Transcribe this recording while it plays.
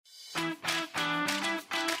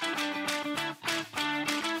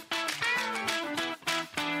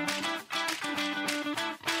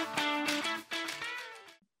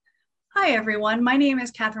Hi, everyone. My name is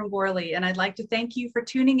Catherine Gorley, and I'd like to thank you for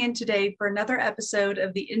tuning in today for another episode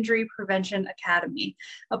of the Injury Prevention Academy,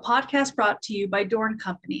 a podcast brought to you by Dorn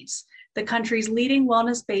Companies, the country's leading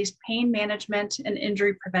wellness-based pain management and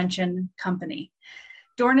injury prevention company.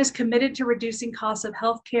 Dorn is committed to reducing costs of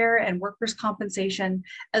healthcare and workers' compensation,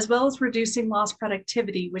 as well as reducing lost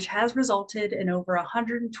productivity, which has resulted in over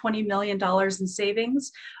 $120 million in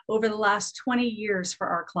savings over the last 20 years for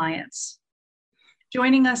our clients.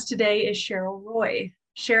 Joining us today is Cheryl Roy.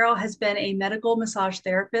 Cheryl has been a medical massage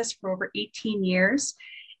therapist for over 18 years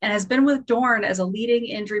and has been with Dorn as a leading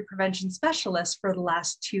injury prevention specialist for the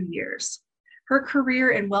last 2 years. Her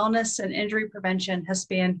career in wellness and injury prevention has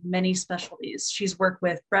spanned many specialties. She's worked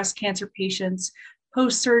with breast cancer patients,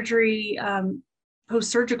 post-surgery,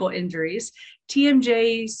 post-surgical injuries,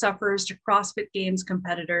 TMJ sufferers to CrossFit Games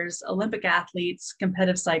competitors, Olympic athletes,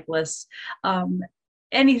 competitive cyclists,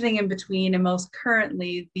 anything in between, and most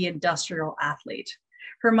currently, the industrial athlete.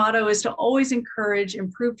 Her motto is to always encourage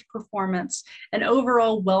improved performance and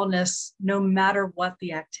overall wellness, no matter what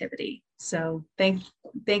the activity. So thank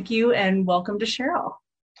you and welcome to Cheryl.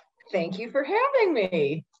 Thank you for having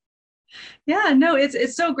me. Yeah, no,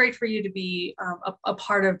 it's so great for you to be a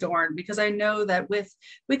part of Dorn, because I know that with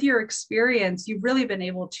your experience, you've really been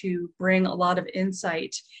able to bring a lot of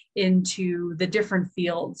insight into the different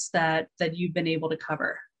fields that you've been able to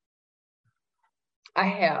cover. I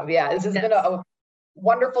have, yeah. This has been a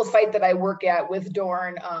wonderful site that I work at with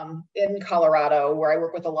Dorn in Colorado, where I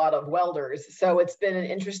work with a lot of welders. So it's been an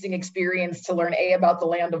interesting experience to learn A, about the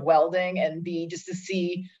land of welding, and B, just to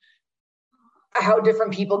see how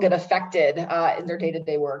different people get affected in their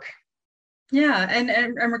day-to-day work. Yeah,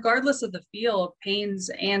 and regardless of the field, pains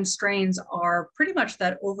and strains are pretty much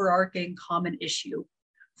that overarching common issue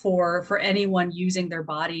for anyone using their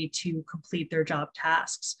body to complete their job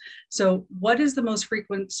tasks. So what is the most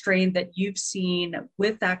frequent strain that you've seen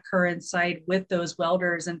with that current site, with those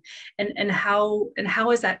welders, and how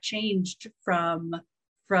has that changed from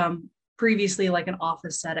previously, like an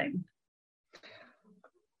office setting?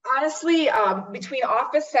 Honestly, between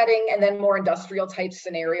office setting and then more industrial type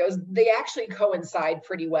scenarios, they actually coincide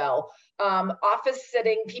pretty well. Office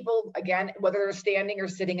setting, people, again, whether they're standing or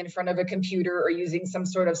sitting in front of a computer or using some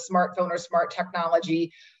sort of smartphone or smart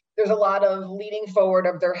technology, there's a lot of leaning forward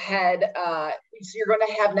of their head. So you're going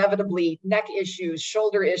to have inevitably neck issues,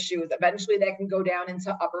 shoulder issues. Eventually that can go down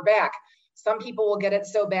into upper back. Some people will get it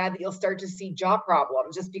so bad that you'll start to see jaw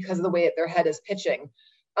problems just because of the way that their head is pitching.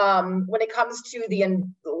 When it comes to the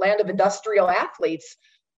land of industrial athletes,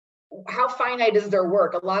 how finite is their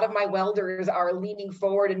work? A lot of my welders are leaning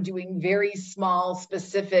forward and doing very small,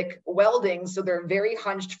 specific welding. So they're very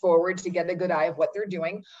hunched forward to get a good eye of what they're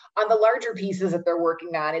doing. On the larger pieces that they're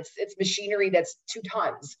working on, it's machinery that's 2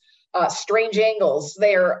 tons. Strange angles.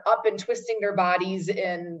 They're up and twisting their bodies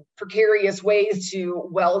in precarious ways to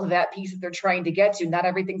weld that piece that they're trying to get to. Not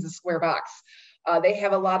everything's a square box. They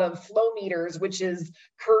have a lot of flow meters, which is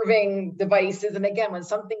curving devices. And again, when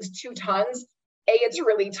something's 2 tons, A, it's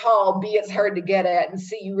really tall, B, it's hard to get at, and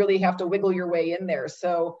C, you really have to wiggle your way in there.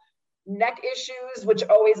 So neck issues, which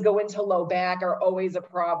always go into low back, are always a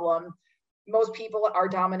problem. Most people are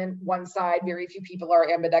dominant one side, very few people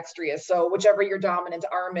are ambidextrous. So whichever your dominant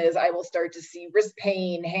arm is, I will start to see wrist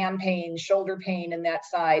pain, hand pain, shoulder pain in that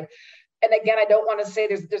side. And again, I don't want to say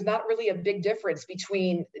there's not really a big difference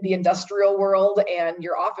between the industrial world and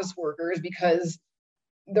your office workers, because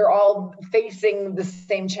they're all facing the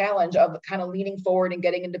same challenge of kind of leaning forward and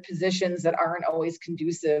getting into positions that aren't always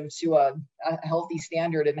conducive to a healthy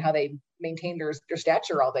standard and how they maintain their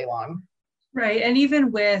stature all day long. Right, and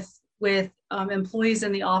even with employees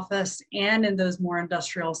in the office and in those more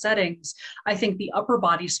industrial settings, I think the upper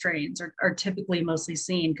body strains are typically mostly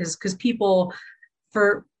seen because people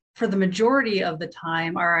for the majority of the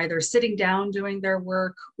time are either sitting down doing their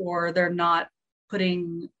work, or they're not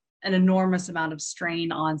putting an enormous amount of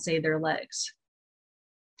strain on, say, their legs.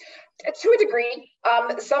 To a degree.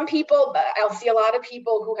 Some people, I'll see a lot of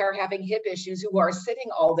people who are having hip issues who are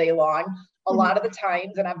sitting all day long. A lot of the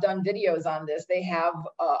times, and I've done videos on this, they have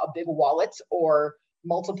a big wallet or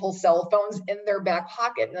multiple cell phones in their back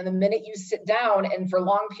pocket. And then the minute you sit down and for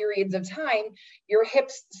long periods of time, your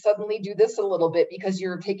hips suddenly do this a little bit because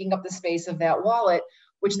you're taking up the space of that wallet,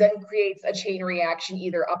 which then creates a chain reaction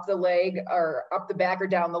either up the leg or up the back or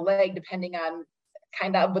down the leg, depending on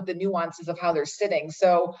kind of what the nuances of how they're sitting.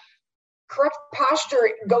 So correct posture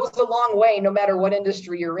goes a long way, no matter what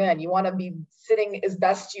industry you're in. You want to be sitting as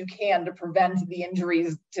best you can to prevent the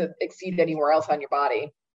injuries to exceed anywhere else on your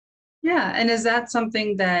body. Yeah, and is that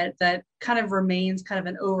something that kind of remains kind of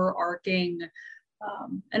an overarching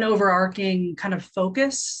an overarching kind of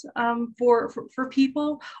focus for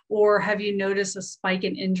people, or have you noticed a spike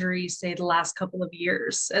in injuries, say the last couple of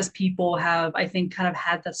years, as people have, I think, kind of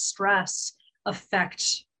had the stress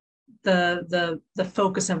affect the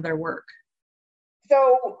focus of their work?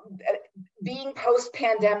 So being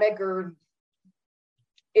post-pandemic or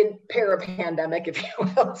in para-pandemic, if you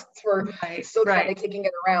will, since we're still kind of kicking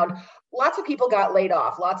it around, lots of people got laid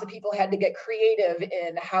off. Lots of people had to get creative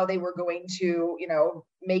in how they were going to,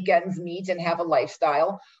 make ends meet and have a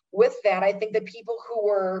lifestyle. With that, I think the people who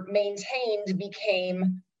were maintained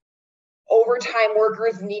became overtime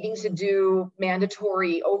workers needing to do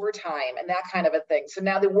mandatory overtime and that kind of a thing. So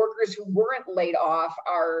now the workers who weren't laid off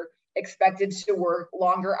are expected to work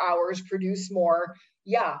longer hours, produce more.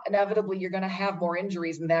 Yeah, inevitably you're going to have more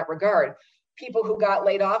injuries in that regard. People who got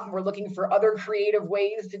laid off and were looking for other creative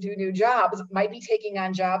ways to do new jobs might be taking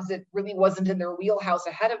on jobs that really wasn't in their wheelhouse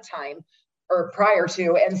ahead of time or prior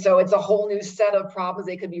to. And so it's a whole new set of problems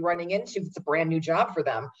they could be running into. It's a brand new job for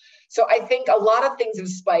them. So I think a lot of things have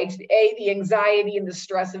spiked. The anxiety and the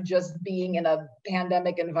stress of just being in a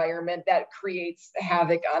pandemic environment that creates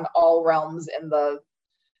havoc on all realms in the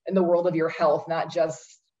world of your health, not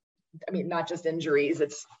just injuries.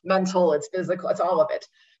 It's mental, it's physical, it's all of it.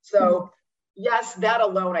 So yes, that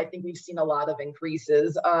alone, I think we've seen a lot of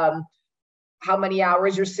increases. How many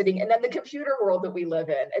hours you're sitting, and then the computer world that we live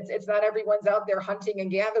in. It's not everyone's out there hunting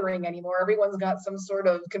and gathering anymore. Everyone's got some sort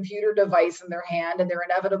of computer device in their hand, and they're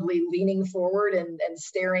inevitably leaning forward and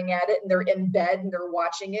staring at it, and they're in bed and they're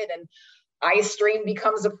watching it. And eye strain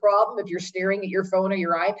becomes a problem if you're staring at your phone or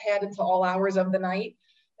your iPad until all hours of the night.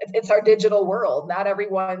 It's our digital world. Not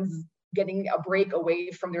everyone's getting a break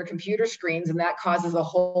away from their computer screens, and that causes a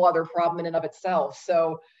whole other problem in and of itself.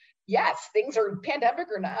 So yes, things are, pandemic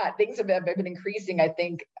or not, things have been increasing, I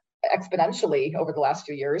think, exponentially over the last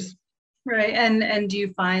few years. Right. And do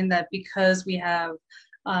you find that because we have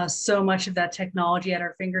so much of that technology at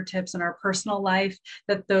our fingertips in our personal life,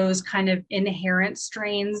 that those kind of inherent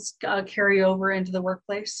strains carry over into the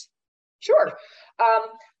workplace? Sure.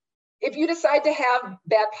 If you decide to have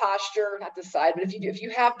bad posture, not decide, but if you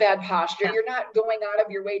have bad posture, you're not going out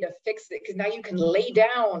of your way to fix it, because now you can lay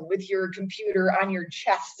down with your computer on your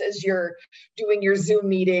chest as you're doing your Zoom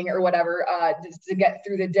meeting or whatever to get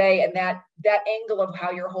through the day. And that angle of how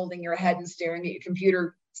you're holding your head and staring at your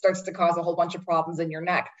computer starts to cause a whole bunch of problems in your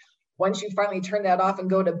neck. Once you finally turn that off and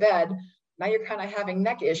go to bed, now you're kind of having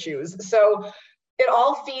neck issues. So it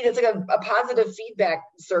all feeds, it's like a positive feedback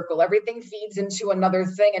circle. Everything feeds into another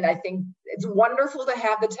thing. And I think it's wonderful to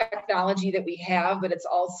have the technology that we have, but it's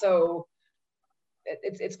also,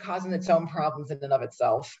 it's causing its own problems in and of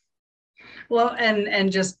itself. Well,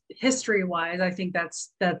 and just history wise, I think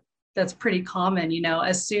that's pretty common.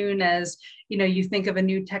 As soon as, you think of a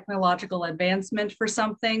new technological advancement for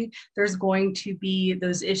something, there's going to be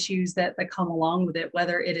those issues that come along with it,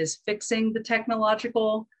 whether it is fixing the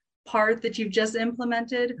technological part that you've just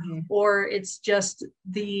implemented, or it's just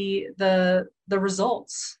the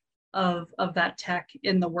results of that tech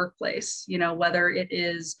in the workplace. Whether it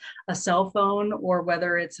is a cell phone or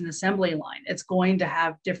whether it's an assembly line, it's going to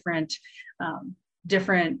have different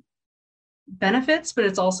benefits, but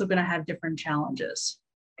it's also going to have different challenges.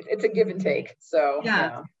 It's a give and take. So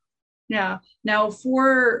yeah. Now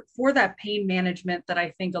for that pain management that I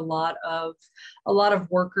think a lot of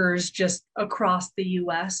workers just across the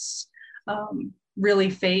US really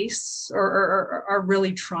face or are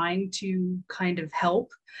really trying to kind of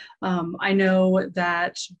help. I know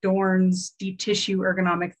that Dorn's deep tissue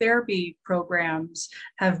ergonomic therapy programs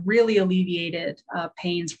have really alleviated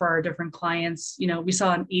pains for our different clients. We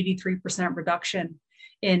saw an 83% reduction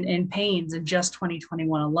in pains in just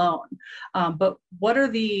 2021 alone. But what are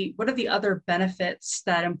the other benefits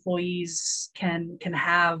that employees can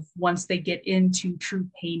have once they get into true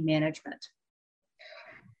pain management?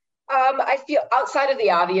 I feel outside of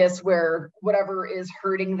the obvious, where whatever is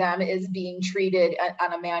hurting them is being treated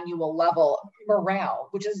on a manual level, morale,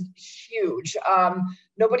 which is huge.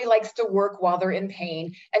 Nobody likes to work while they're in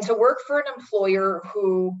pain, and to work for an employer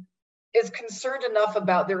who is concerned enough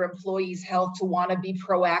about their employees' health to want to be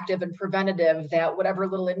proactive and preventative, that whatever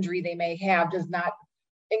little injury they may have does not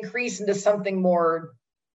increase into something more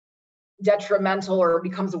detrimental or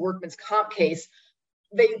becomes a workman's comp case.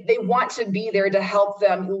 They want to be there to help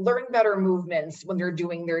them learn better movements when they're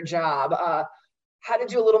doing their job, how to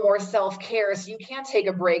do a little more self-care so you can take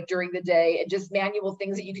a break during the day, and just manual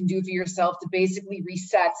things that you can do for yourself to basically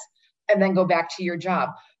reset and then go back to your job.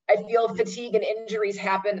 I feel fatigue and injuries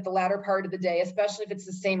happen at the latter part of the day, especially if it's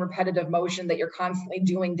the same repetitive motion that you're constantly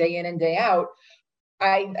doing day in and day out.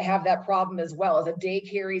 I have that problem as well. As a day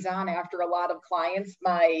carries on after a lot of clients,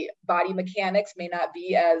 my body mechanics may not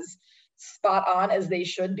be as spot on as they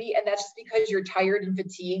should be. And that's just because you're tired and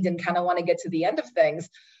fatigued and kind of want to get to the end of things.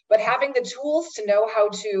 But having the tools to know how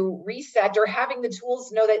to reset, or having the tools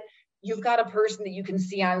to know that you've got a person that you can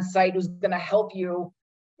see on site who's going to help you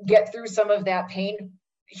get through some of that pain,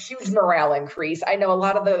 huge morale increase. I know a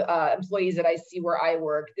lot of the employees that I see where I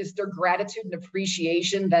work, is their gratitude and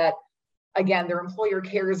appreciation that, again, their employer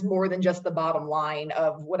cares more than just the bottom line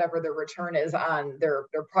of whatever their return is on their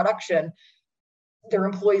production. Their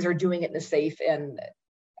employees are doing it in a safe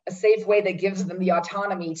way that gives them the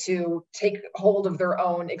autonomy to take hold of their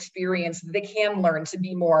own experience. They can learn to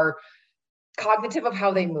be more cognitive of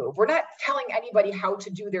how they move. We're not telling anybody how to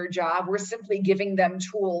do their job. We're simply giving them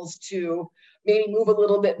tools to maybe move a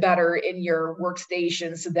little bit better in your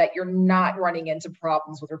workstation so that you're not running into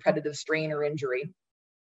problems with repetitive strain or injury.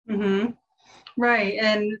 Mm-hmm. Right.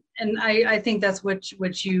 And I think that's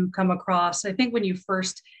what you come across. I think when you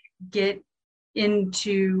first get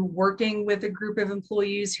into working with a group of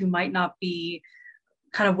employees who might not be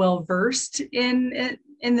kind of well versed in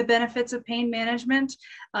the benefits of pain management,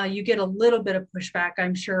 you get a little bit of pushback,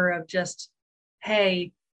 I'm sure, of just,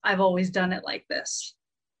 hey, I've always done it like this,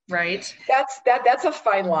 right? That's a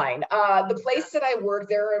fine line. The place that I work,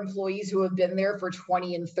 there are employees who have been there for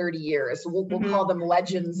 20 and 30 years. We'll call them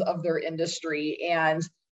legends of their industry. And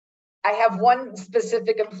I have one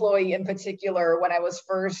specific employee in particular, when I was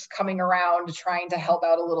first coming around trying to help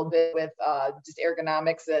out a little bit with just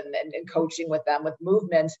ergonomics and coaching with them with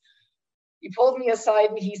movement. He pulled me aside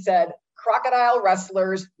and he said, crocodile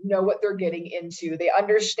wrestlers know what they're getting into. They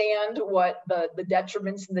understand what the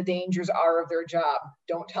detriments and the dangers are of their job.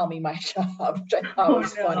 Don't tell me my job, which I thought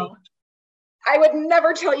was funny. I would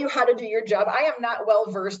never tell you how to do your job. I am not well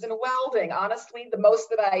versed in welding. Honestly, the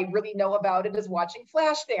most that I really know about it is watching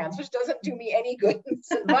Flashdance, which doesn't do me any good in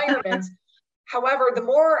this environment. However, the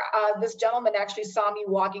more this gentleman actually saw me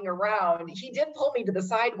walking around, he did pull me to the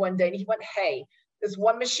side one day and he went, hey, this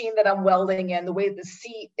one machine that I'm welding in, the way the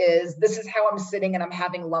seat is, this is how I'm sitting and I'm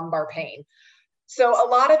having lumbar pain. So a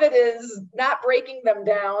lot of it is not breaking them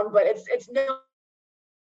down, but it's knowing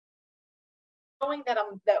that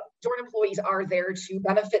Dorn employees are there to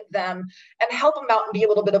benefit them and help them out and be a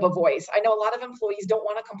little bit of a voice. I know a lot of employees don't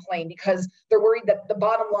want to complain because they're worried that the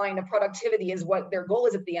bottom line of productivity is what their goal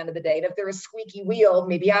is at the end of the day. And if they're a squeaky wheel,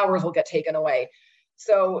 maybe hours will get taken away.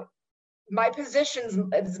 So my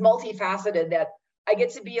position is multifaceted, that I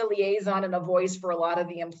get to be a liaison and a voice for a lot of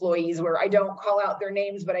the employees, where I don't call out their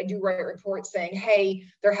names, but I do write reports saying, hey,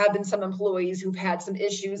 there have been some employees who've had some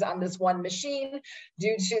issues on this one machine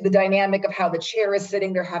due to the dynamic of how the chair is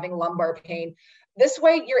sitting. They're having lumbar pain. This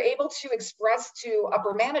way, you're able to express to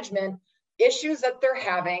upper management issues that they're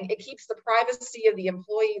having. It keeps the privacy of the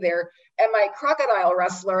employee there. And my crocodile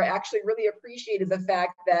wrestler actually really appreciated the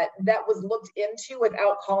fact that that was looked into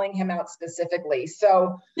without calling him out specifically.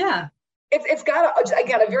 So yeah. It's got,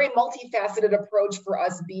 again, a very multifaceted approach for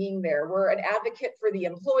us being there. We're an advocate for the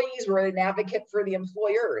employees. We're an advocate for the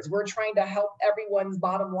employers. We're trying to help everyone's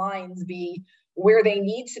bottom lines be where they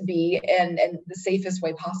need to be and the safest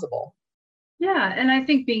way possible. Yeah, and I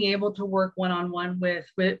think being able to work one-on-one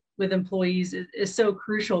with employees is so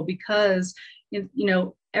crucial, because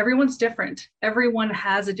everyone's different. Everyone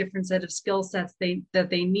has a different set of skill sets that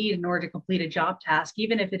they need in order to complete a job task,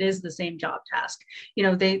 even if it is the same job task.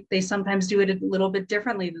 They sometimes do it a little bit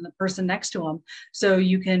differently than the person next to them. So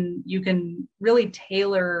you can really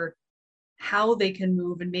tailor how they can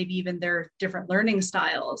move, and maybe even their different learning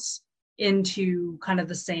styles into kind of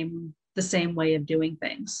the same way of doing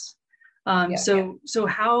things. So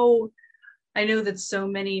how, I know that so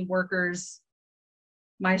many workers,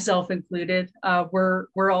 myself included,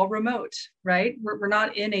 we're all remote, right? We're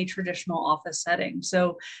not in a traditional office setting.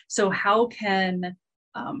 So how can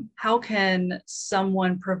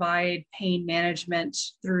someone provide pain management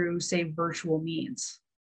through, say, virtual means?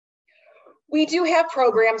 We do have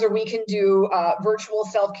programs where we can do virtual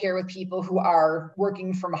self-care with people who are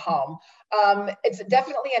working from home. It's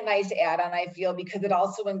definitely a nice add-on, I feel, because it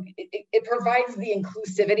also it provides the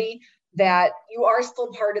inclusivity that you are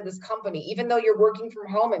still part of this company. Even though you're working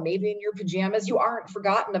from home and maybe in your pajamas, you aren't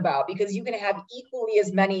forgotten about, because you can have equally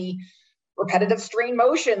as many repetitive strain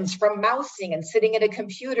motions from mousing and sitting at a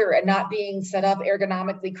computer and not being set up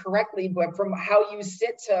ergonomically correctly, but from how you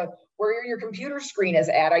sit to where your computer screen is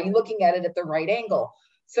at. Are you looking at it at the right angle?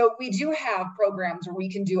 So we do have programs where we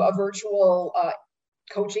can do a virtual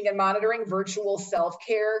coaching and monitoring, virtual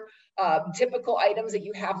self-care, typical items that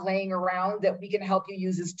you have laying around that we can help you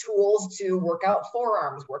use as tools to work out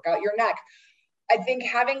forearms, work out your neck. I think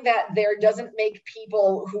having that there doesn't make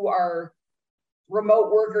people who are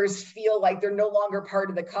remote workers feel like they're no longer part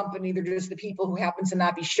of the company. They're just the people who happen to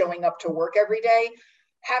not be showing up to work every day.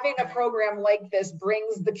 Having a program like this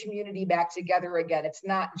brings the community back together again. It's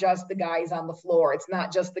not just the guys on the floor. It's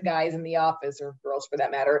not just the guys in the office, or girls for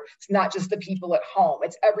that matter. It's not just the people at home.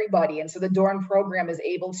 It's everybody. And so the Dorn program is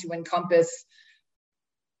able to encompass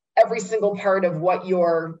every single part of what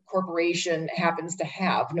your corporation happens to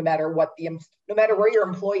have, no matter where your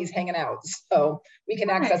employee's hanging out. So we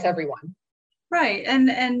can access everyone. Right.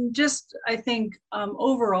 And just, I think,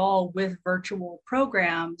 overall with virtual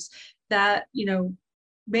programs that,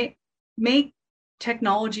 make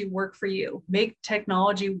technology work for you, make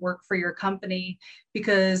technology work for your company,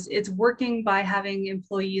 because it's working by having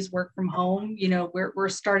employees work from home. We're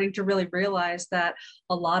starting to really realize that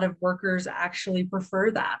a lot of workers actually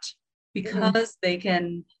prefer that, because they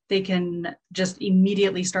can just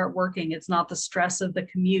immediately start working. It's not the stress of the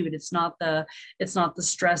commute. It's not the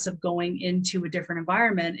stress of going into a different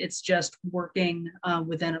environment. It's just working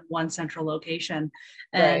within one central location.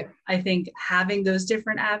 And right. I think having those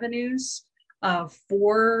different avenues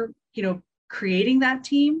for, creating that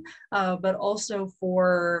team, but also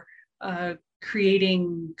for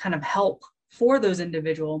creating kind of help for those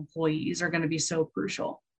individual employees are going to be so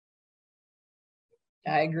crucial.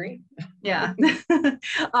 I agree. Yeah.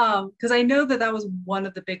 Because I know that was one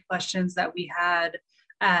of the big questions that we had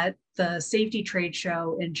at the safety trade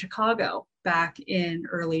show in Chicago back in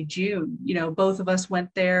early June. Both of us went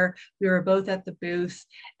there. We were both at the booth,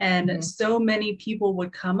 and so many people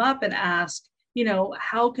would come up and ask,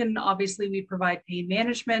 how can, obviously we provide pain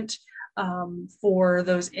management for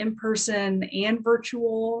those in-person and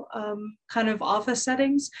virtual kind of office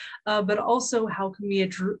settings, but also how can we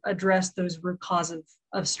address those root cause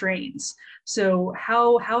of strains? So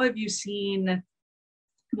how have you seen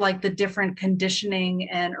like the different conditioning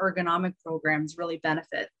and ergonomic programs really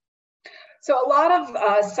benefit? So a lot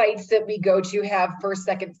of sites that we go to have first,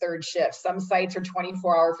 second, third shifts. Some sites are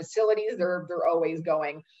 24-hour facilities. They're always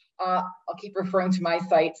going. I'll keep referring to my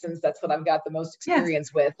site since that's what I've got the most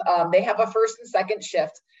experience with. They have a first and second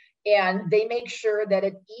shift, and they make sure that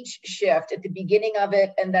at each shift, at the beginning of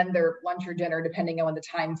it, and then their lunch or dinner, depending on when the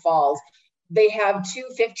time falls, they have 2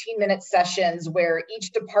 15-minute sessions where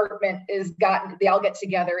each department they all get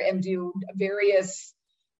together and do various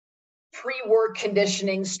pre-work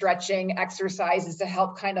conditioning, stretching exercises to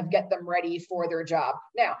help kind of get them ready for their job.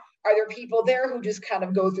 Now, are there people there who just kind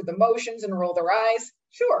of go through the motions and roll their eyes?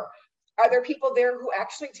 Sure. Are there people there who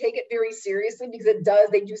actually take it very seriously because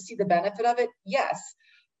they do see the benefit of it? Yes.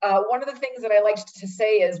 One of the things that I like to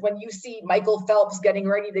say is when you see Michael Phelps getting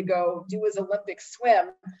ready to go do his Olympic swim,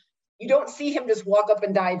 you don't see him just walk up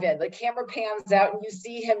and dive in. The camera pans out and you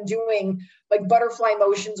see him doing like butterfly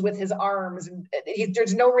motions with his arms. And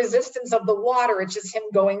there's no resistance of the water. It's just him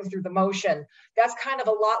going through the motion. That's kind of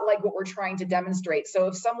a lot like what we're trying to demonstrate. So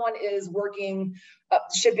if someone is working,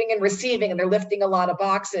 shipping and receiving, and they're lifting a lot of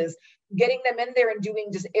boxes, getting them in there and doing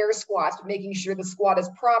just air squats, making sure the squat is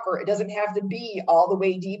proper. It doesn't have to be all the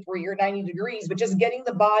way deep where you're 90 degrees, but just getting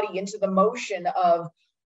the body into the motion of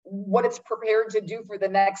what it's prepared to do for the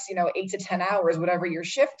next, 8 to 10 hours, whatever your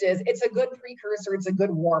shift is. It's a good precursor. It's a good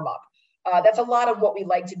warm up. That's a lot of what we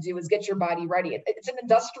like to do is get your body ready. It's an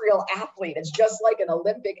industrial athlete. It's just like an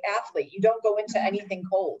Olympic athlete. You don't go into anything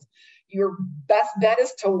cold. Your best bet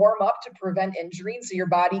is to warm up to prevent injury, so your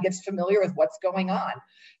body gets familiar with what's going on.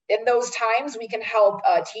 In those times, we can help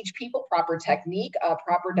teach people proper technique,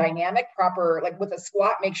 proper dynamic, like with a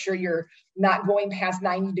squat, make sure you're not going past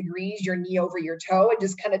 90 degrees, your knee over your toe, and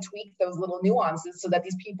just kind of tweak those little nuances so that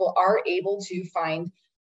these people are able to find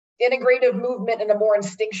integrative movement in a more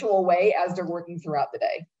instinctual way as they're working throughout the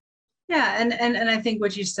day. Yeah, and I think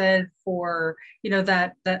what you said for,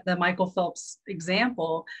 that the Michael Phelps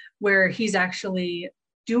example, where he's actually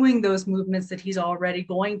doing those movements that he's already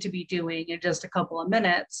going to be doing in just a couple of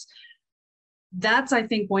minutes, that's, I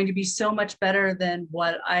think, going to be so much better than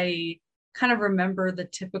what I kind of remember the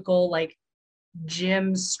typical like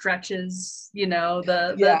gym stretches,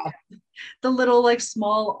 the little like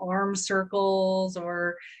small arm circles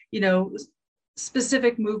or,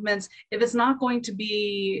 specific movements. If it's not going to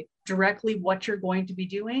be directly what you're going to be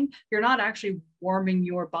doing, you're not actually warming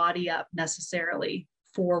your body up necessarily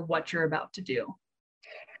for what you're about to do.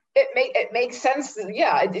 It makes sense.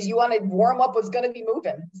 Yeah, you want to warm up what's going to be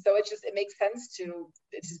moving. So it makes sense to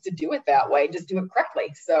do it that way. Just do it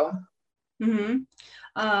correctly. So. And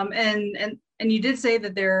you did say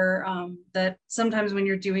that that sometimes when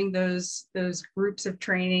you're doing those groups of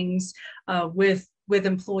trainings with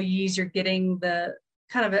employees, you're getting the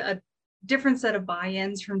kind of different set of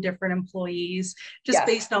buy-ins from different employees, just Yes.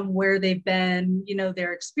 based on where they've been,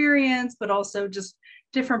 their experience, but also just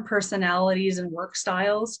different personalities and work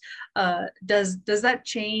styles. Does that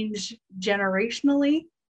change generationally?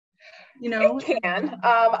 It can.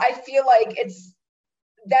 I feel like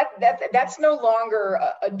that's no longer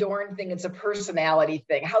a Dorn thing. It's a personality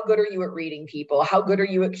thing. How good are you at reading people? How good are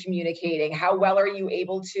you at communicating? How well are you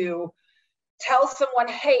able to tell someone,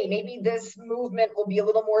 hey, maybe this movement will be a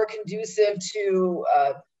little more conducive to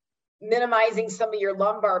minimizing some of your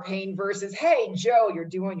lumbar pain versus, hey, Joe, you're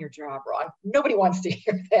doing your job wrong. Nobody wants to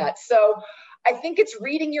hear that. So I think it's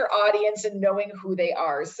reading your audience and knowing who they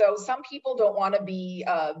are. So some people don't want to be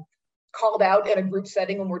called out in a group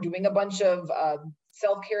setting when we're doing a bunch of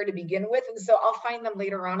self-care to begin with. And so I'll find them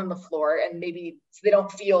later on the floor, and maybe so they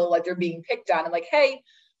don't feel like they're being picked on. And like, hey,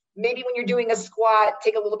 maybe when you're doing a squat,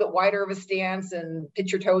 take a little bit wider of a stance and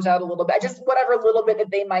pitch your toes out a little bit, just whatever little bit that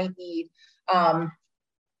they might need.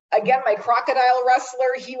 Again, my crocodile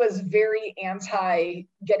wrestler, he was very anti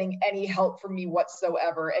getting any help from me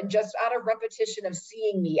whatsoever. And just out of repetition of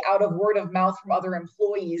seeing me, out of word of mouth from other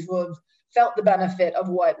employees who have felt the benefit of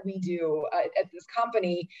what we do at this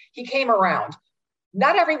company, he came around.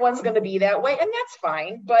 Not everyone's going to be that way, and that's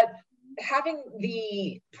fine. But having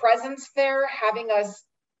the presence there, having us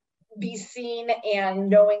be seen and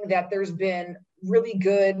knowing that there's been really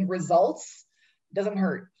good results doesn't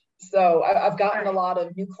hurt. So I've gotten a lot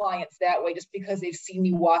of new clients that way just because they've seen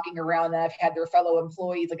me walking around, and I've had their fellow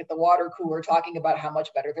employees like at the water cooler talking about how much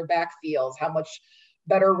better their back feels, how much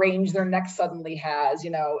better range their neck suddenly has.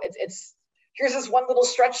 It's here's this one little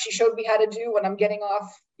stretch she showed me how to do when I'm getting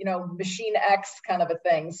off, machine X kind of a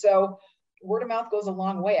thing. So word of mouth goes a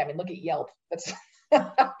long way. I mean, look at Yelp. That's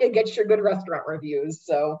it gets your good restaurant reviews.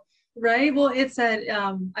 So right. Well, it's that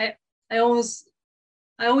I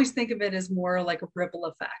always think of it as more like a ripple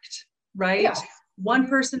effect, right? Yeah. One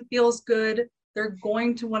person feels good, they're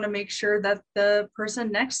going to want to make sure that the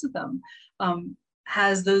person next to them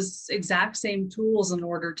has those exact same tools in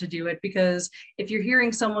order to do it. Because if you're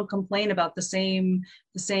hearing someone complain about the same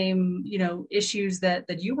issues that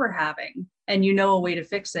you were having, and a way to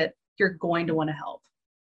fix it, you're going to want to help.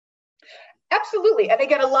 Absolutely. And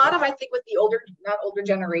again, a lot of, I think with the not older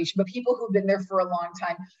generation, but people who've been there for a long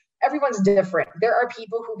time, everyone's different. There are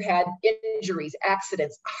people who've had injuries,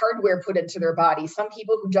 accidents, hardware put into their body. Some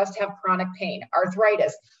people who just have chronic pain,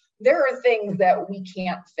 arthritis. There are things that we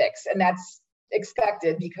can't fix, and that's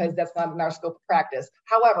expected because that's not in our scope of practice.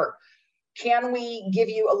 However, can we give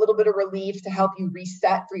you a little bit of relief to help you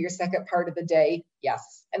reset for your second part of the day?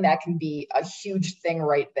 Yes. And that can be a huge thing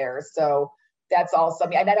right there. So that's also,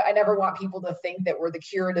 I never want people to think that we're the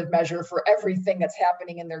curative measure for everything that's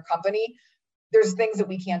happening in their company. There's things that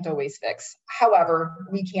we can't always fix. However,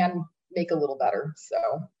 we can make a little better. So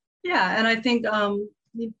yeah, and I think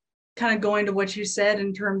kind of going to what you said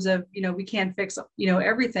in terms of we can't fix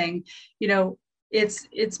everything.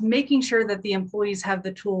 It's making sure that the employees have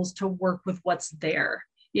the tools to work with what's there.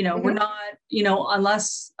 We're not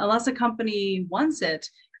unless a company wants it,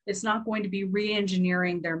 it's not going to be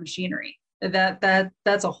re-engineering their machinery.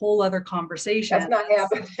 That's a whole other conversation. That's not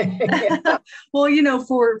happening. Yeah. Well,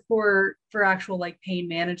 for actual like pain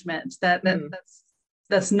management,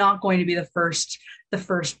 that's not going to be the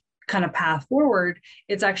first kind of path forward.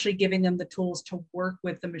 It's actually giving them the tools to work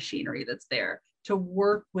with the machinery that's there, to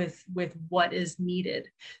work with what is needed.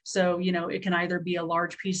 So it can either be a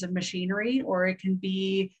large piece of machinery, or it can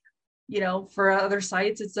be, for other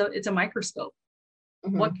sites, it's a microscope.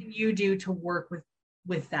 Mm-hmm. What can you do to work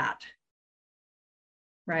with that?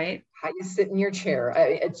 Right. How you sit in your chair.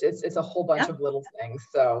 It's a whole bunch of little things.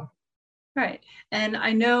 So. Right. And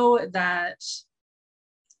I know that,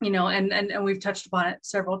 and we've touched upon it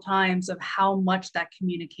several times of how much that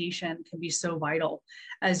communication can be so vital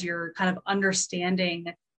as you're kind of understanding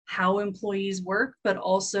how employees work, but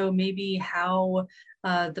also maybe how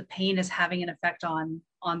the pain is having an effect on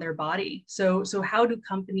their body. So how do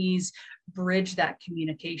companies bridge that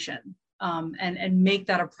communication? And make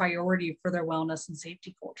that a priority for their wellness and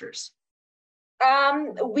safety cultures?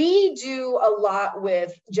 We do a lot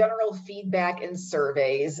with general feedback and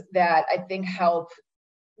surveys that I think help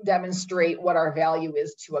demonstrate what our value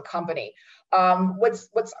is to a company.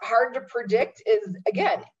 What's hard to predict is,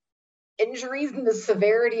 again, injuries and the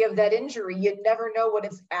severity of that injury. You never know what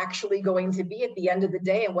it's actually going to be at the end of the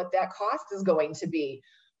day and what that cost is going to be.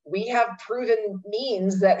 We have proven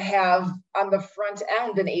means that have on the front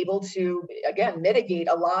end been able to, again, mitigate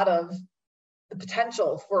a lot of the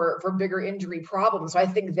potential for bigger injury problems. So I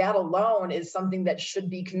think that alone is something that should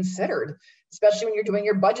be considered, especially when you're doing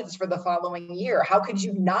your budgets for the following year. How could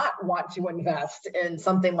you not want to invest in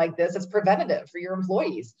something like this? It's preventative for your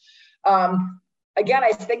employees. Again,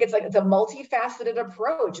 I think it's a multifaceted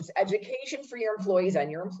approach. It's education for your employees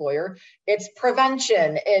and your employer. It's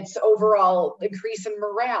prevention. It's overall increase in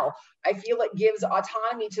morale. I feel it gives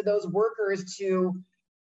autonomy to those workers to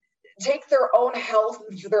take their own health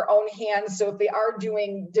into their own hands. So if they are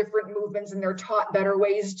doing different movements and they're taught better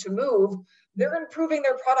ways to move, they're improving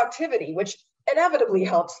their productivity, which inevitably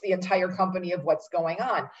helps the entire company of what's going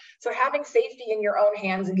on. So having safety in your own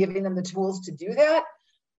hands and giving them the tools to do that,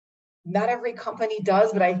 not every company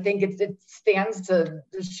does, but I think it stands to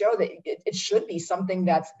show that it should be something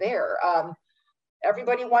that's there.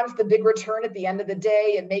 Everybody wants the big return at the end of the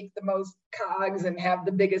day and make the most cogs and have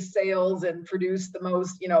the biggest sales and produce the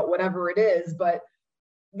most, whatever it is. But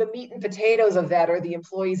the meat and potatoes of that are the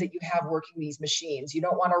employees that you have working these machines. You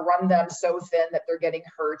don't want to run them so thin that they're getting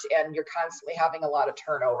hurt and you're constantly having a lot of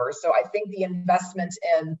turnover. So I think the investment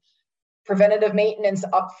in preventative maintenance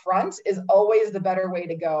up front is always the better way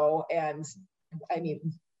to go. And I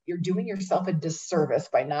mean, you're doing yourself a disservice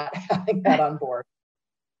by not having that on board.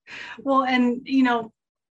 Well, and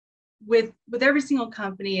with every single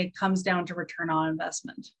company, it comes down to return on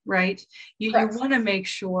investment, right? You want to make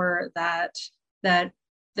sure that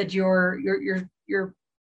you're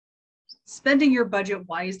spending your budget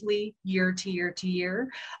wisely year to year to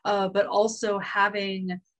year, but also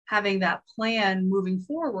having that plan moving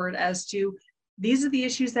forward as to these are the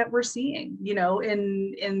issues that we're seeing,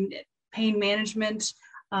 in pain management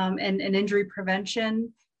and injury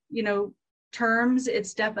prevention, terms.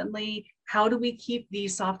 It's definitely how do we keep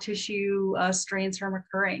these soft tissue strains from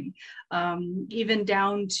occurring, even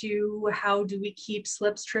down to how do we keep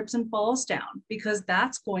slips, trips, and falls down, because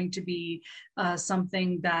that's going to be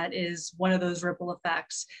something that is one of those ripple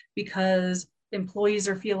effects, because employees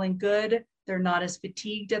are feeling good. They're not as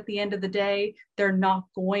fatigued at the end of the day. They're not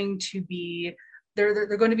going to be,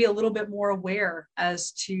 they're going to be a little bit more aware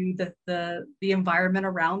as to the environment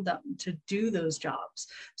around them to do those jobs.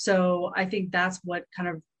 So I think that's what kind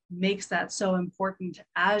of makes that so important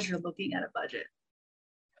as you're looking at a budget.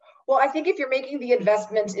 Well, I think if you're making the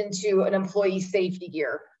investment into an employee safety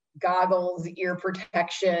gear, goggles, ear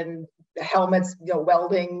protection, helmets,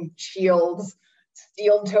 welding, shields,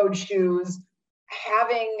 steel-toed shoes,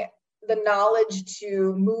 having the knowledge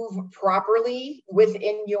to move properly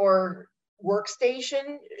within your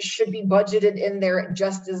workstation should be budgeted in there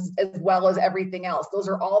just as well as everything else. Those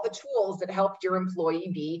are all the tools that help your employee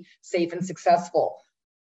be safe and successful.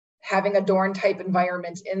 Having a Dorn type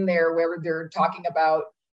environment in there where they're talking about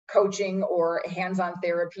coaching or hands-on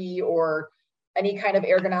therapy or any kind of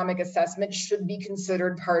ergonomic assessment should be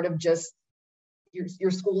considered part of just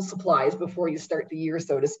your school supplies before you start the year,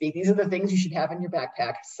 so to speak. These are the things you should have in your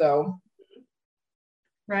backpack. So,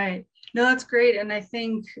 right. No, that's great. And I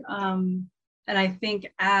think,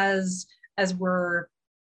 as we're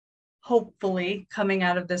hopefully coming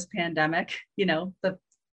out of this pandemic, the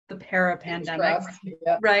para-pandemic,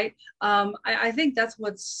 yeah. Right? I think that's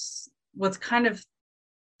what's kind of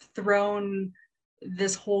thrown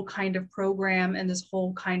this whole kind of program and this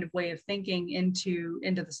whole kind of way of thinking into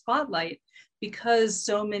the spotlight, because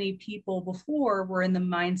so many people before were in the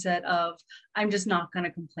mindset of, I'm just not going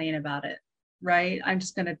to complain about it, right? I'm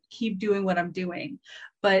just going to keep doing what I'm doing.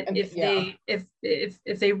 But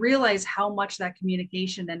if they realize how much that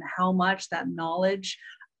communication and how much that knowledge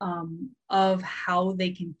of how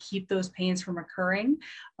they can keep those pains from occurring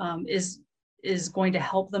is going to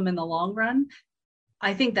help them in the long run,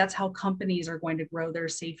 I think that's how companies are going to grow their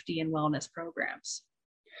safety and wellness programs.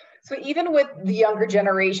 So even with the younger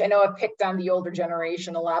generation, I know I've picked on the older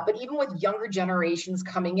generation a lot, but even with younger generations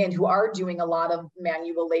coming in who are doing a lot of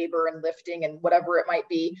manual labor and lifting and whatever it might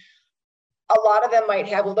be, a lot of them might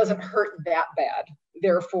have, well, it doesn't hurt that bad,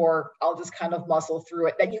 therefore I'll just kind of muscle through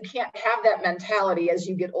it. That you can't have that mentality as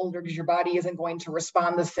you get older, because your body isn't going to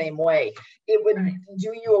respond the same way. It would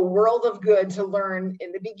do you a world of good to learn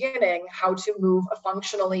in the beginning how to move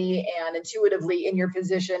functionally and intuitively in your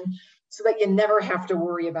position so that you never have to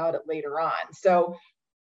worry about it later on. So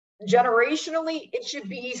generationally, it should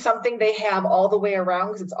be something they have all the way around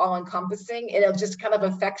because it's all encompassing, and it just kind of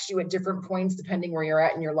affects you at different points depending where you're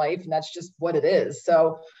at in your life, and that's just what it is.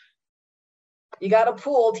 So you got a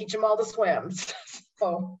pool, teach them all to swim.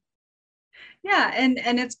 So yeah, and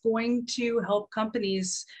it's going to help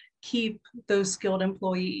companies keep those skilled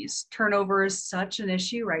employees. Turnover is such an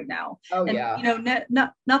issue right now. Oh, and, yeah.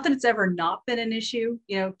 Not that it's ever not been an issue.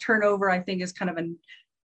 Turnover, I think, is kind of a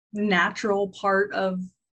natural part of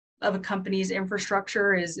of a company's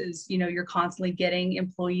infrastructure is, you know, you're constantly getting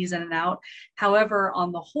employees in and out. However,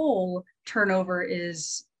 on the whole, turnover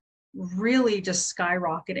is really just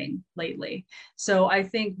skyrocketing lately. So I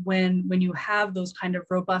think when you have those kind of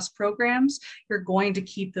robust programs, you're going to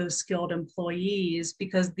keep those skilled employees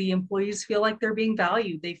because the employees feel like they're being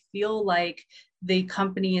valued. They feel like the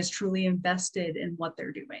company is truly invested in what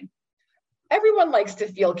they're doing. Everyone likes to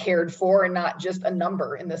feel cared for and not just a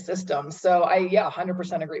number in the system. So I, yeah,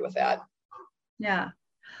 100% agree with that. Yeah.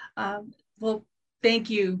 Well, thank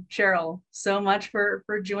you, Cheryl, so much for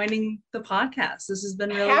joining the podcast. This has been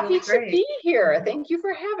really, Happy really great. to be here. Thank you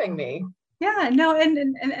for having me. Yeah, no,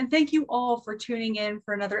 and thank you all for tuning in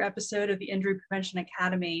for another episode of the Injury Prevention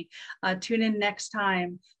Academy. Tune in next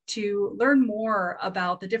time to learn more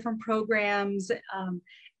about the different programs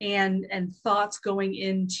and thoughts going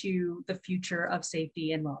into the future of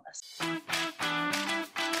safety and wellness.